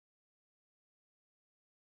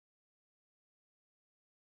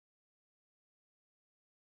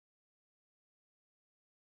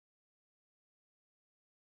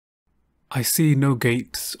I see no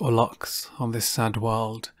gates or locks on this sad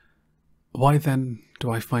world. Why then do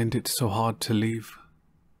I find it so hard to leave?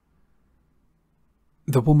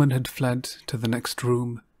 The woman had fled to the next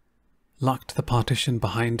room, locked the partition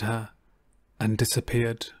behind her, and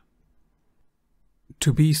disappeared.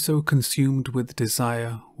 To be so consumed with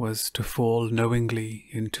desire was to fall knowingly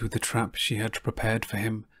into the trap she had prepared for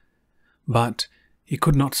him, but he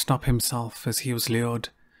could not stop himself as he was lured,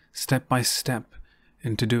 step by step,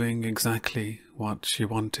 into doing exactly what she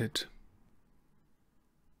wanted.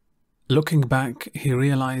 Looking back, he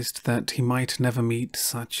realized that he might never meet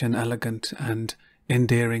such an elegant and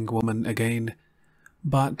endearing woman again,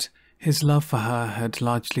 but his love for her had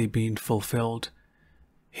largely been fulfilled.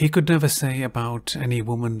 He could never say about any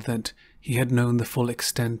woman that he had known the full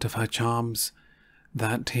extent of her charms,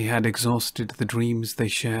 that he had exhausted the dreams they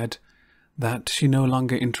shared, that she no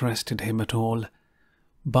longer interested him at all,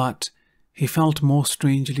 but he felt more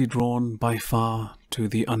strangely drawn by far to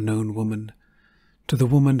the unknown woman, to the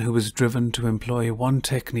woman who was driven to employ one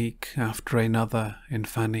technique after another in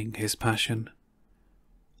fanning his passion.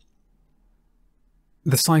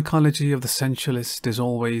 The psychology of the sensualist is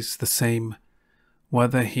always the same,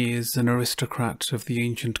 whether he is an aristocrat of the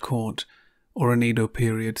ancient court or an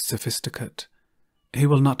Edo-period sophisticate. He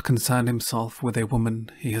will not concern himself with a woman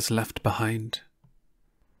he has left behind.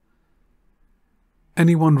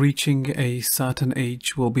 Anyone reaching a certain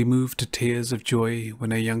age will be moved to tears of joy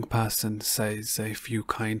when a young person says a few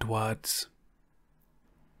kind words.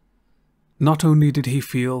 Not only did he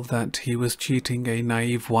feel that he was cheating a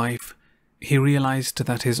naive wife, he realized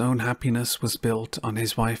that his own happiness was built on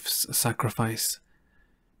his wife's sacrifice.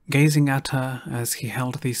 Gazing at her as he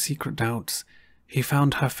held these secret doubts, he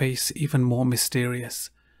found her face even more mysterious,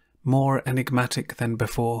 more enigmatic than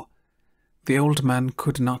before. The old man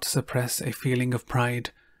could not suppress a feeling of pride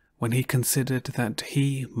when he considered that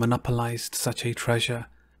he monopolized such a treasure,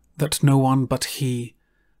 that no one but he,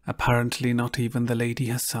 apparently not even the lady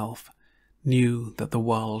herself, knew that the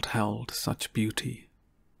world held such beauty.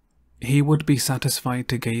 He would be satisfied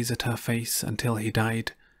to gaze at her face until he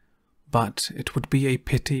died, but it would be a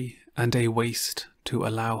pity and a waste to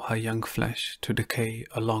allow her young flesh to decay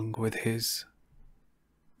along with his.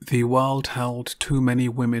 The world held too many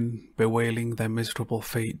women bewailing their miserable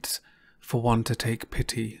fates for one to take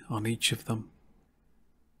pity on each of them.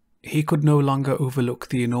 He could no longer overlook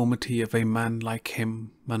the enormity of a man like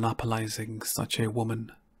him monopolizing such a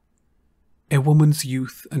woman. A woman's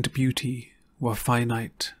youth and beauty were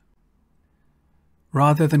finite.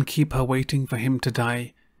 Rather than keep her waiting for him to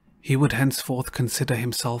die, he would henceforth consider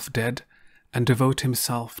himself dead and devote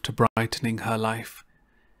himself to brightening her life.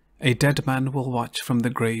 A dead man will watch from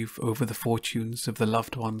the grave over the fortunes of the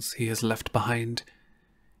loved ones he has left behind.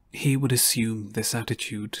 He would assume this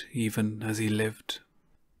attitude even as he lived.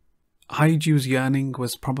 Haiju's yearning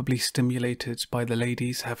was probably stimulated by the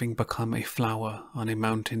lady's having become a flower on a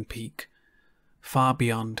mountain peak, far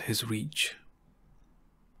beyond his reach.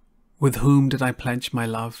 With whom did I pledge my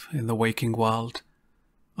love in the waking world?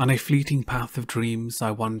 On a fleeting path of dreams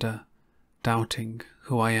I wander, doubting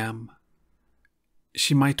who I am.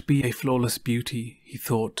 She might be a flawless beauty, he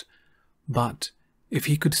thought, but if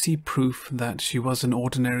he could see proof that she was an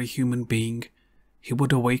ordinary human being, he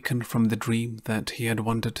would awaken from the dream that he had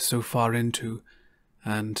wandered so far into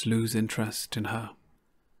and lose interest in her.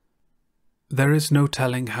 There is no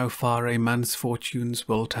telling how far a man's fortunes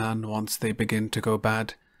will turn once they begin to go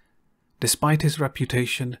bad. Despite his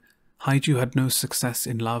reputation, Haiju had no success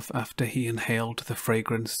in love after he inhaled the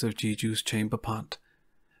fragrance of Jiju's chamber pot.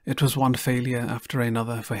 It was one failure after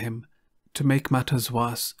another for him. To make matters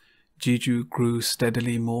worse, Jiju grew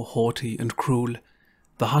steadily more haughty and cruel.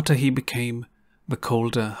 The hotter he became, the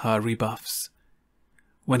colder her rebuffs.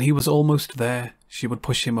 When he was almost there, she would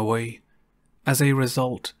push him away. As a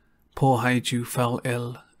result, poor Haiju fell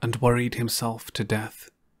ill and worried himself to death.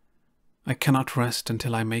 I cannot rest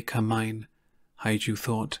until I make her mine, Haiju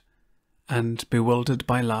thought, and bewildered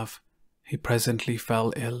by love, he presently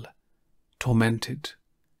fell ill. Tormented,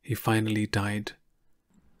 he finally died.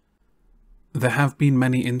 There have been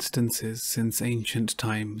many instances since ancient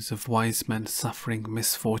times of wise men suffering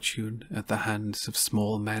misfortune at the hands of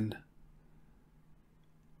small men.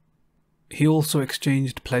 He also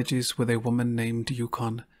exchanged pledges with a woman named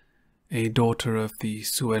Yukon, a daughter of the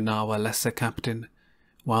Suenawa lesser captain,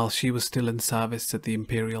 while she was still in service at the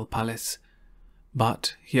imperial palace,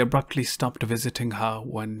 but he abruptly stopped visiting her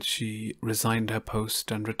when she resigned her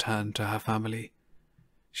post and returned to her family.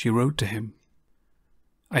 She wrote to him,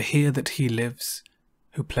 "I hear that he lives,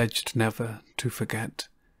 who pledged never to forget.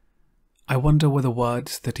 I wonder where the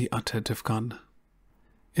words that he uttered have gone."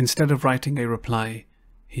 Instead of writing a reply,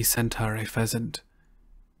 he sent her a pheasant.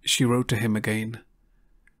 She wrote to him again,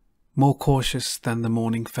 more cautious than the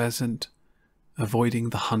morning pheasant, avoiding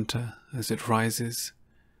the hunter as it rises.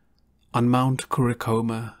 On Mount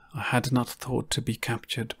Kurikoma I had not thought to be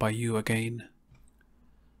captured by you again.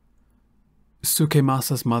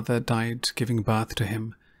 Sukemasa's mother died giving birth to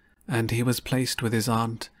him, and he was placed with his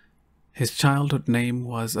aunt. His childhood name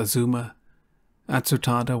was Azuma.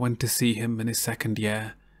 Atsutada went to see him in his second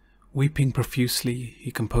year. Weeping profusely,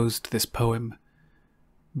 he composed this poem.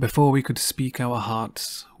 Before we could speak our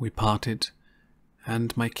hearts, we parted,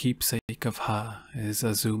 and my keepsake of her is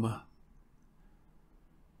Azuma.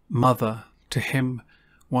 Mother, to him,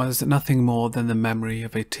 was nothing more than the memory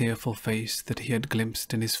of a tearful face that he had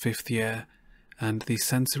glimpsed in his 5th year, and the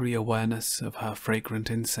sensory awareness of her fragrant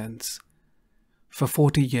incense. For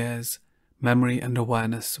 40 years, memory and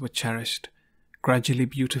awareness were cherished, gradually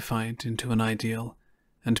beautified into an ideal,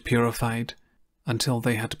 and purified until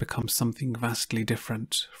they had become something vastly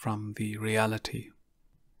different from the reality.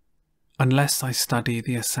 Unless I study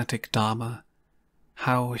the ascetic Dharma,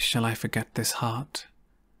 how shall I forget this heart?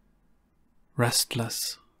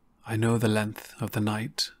 Restless, I know the length of the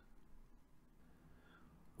night.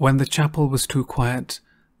 When the chapel was too quiet,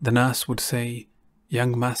 the nurse would say,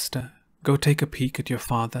 "Young master, go take a peek at your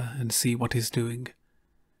father and see what he's doing."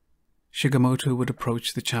 Shigemoto would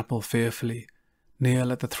approach the chapel fearfully,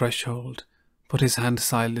 kneel at the threshold, put his hand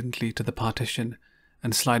silently to the partition,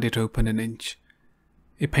 and slide it open an inch.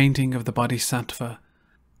 A painting of the Bodhisattva,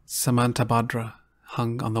 Samantabhadra,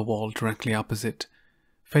 hung on the wall directly opposite.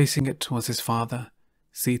 Facing it was his father,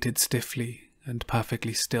 seated stiffly and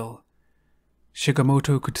perfectly still.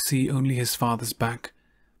 Shigemoto could see only his father's back,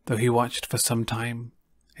 though he watched for some time.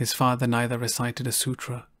 His father neither recited a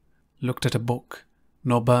sutra, looked at a book,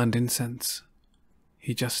 nor burned incense.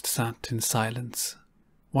 He just sat in silence.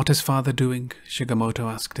 "What is father doing?" Shigemoto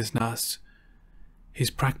asked his nurse. "He's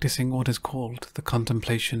practicing what is called the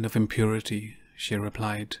contemplation of impurity," she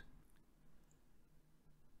replied.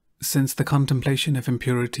 Since the contemplation of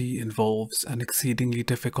impurity involves an exceedingly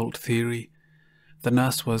difficult theory, the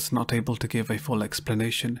nurse was not able to give a full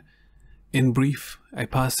explanation. In brief, a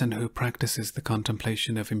person who practices the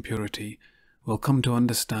contemplation of impurity will come to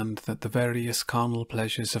understand that the various carnal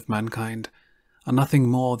pleasures of mankind are nothing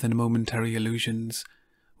more than momentary illusions,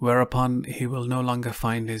 whereupon he will no longer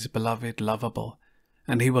find his beloved lovable,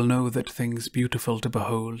 and he will know that things beautiful to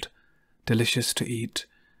behold, delicious to eat,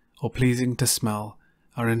 or pleasing to smell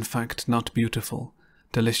are in fact not beautiful,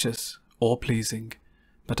 delicious, or pleasing,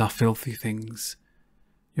 but are filthy things.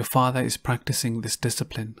 Your father is practicing this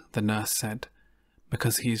discipline, the nurse said,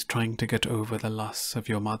 because he is trying to get over the loss of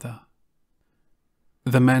your mother.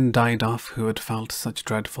 The men died off who had felt such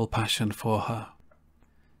dreadful passion for her.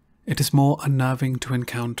 It is more unnerving to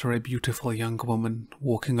encounter a beautiful young woman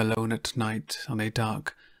walking alone at night on a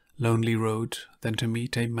dark, lonely road than to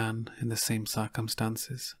meet a man in the same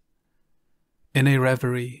circumstances. In a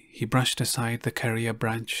reverie, he brushed aside the carrier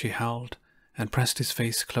branch she held and pressed his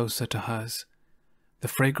face closer to hers. The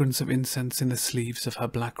fragrance of incense in the sleeves of her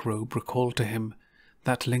black robe recalled to him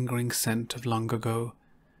that lingering scent of long ago,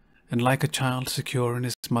 and like a child secure in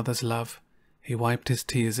his mother's love, he wiped his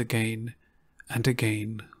tears again and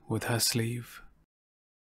again with her sleeve.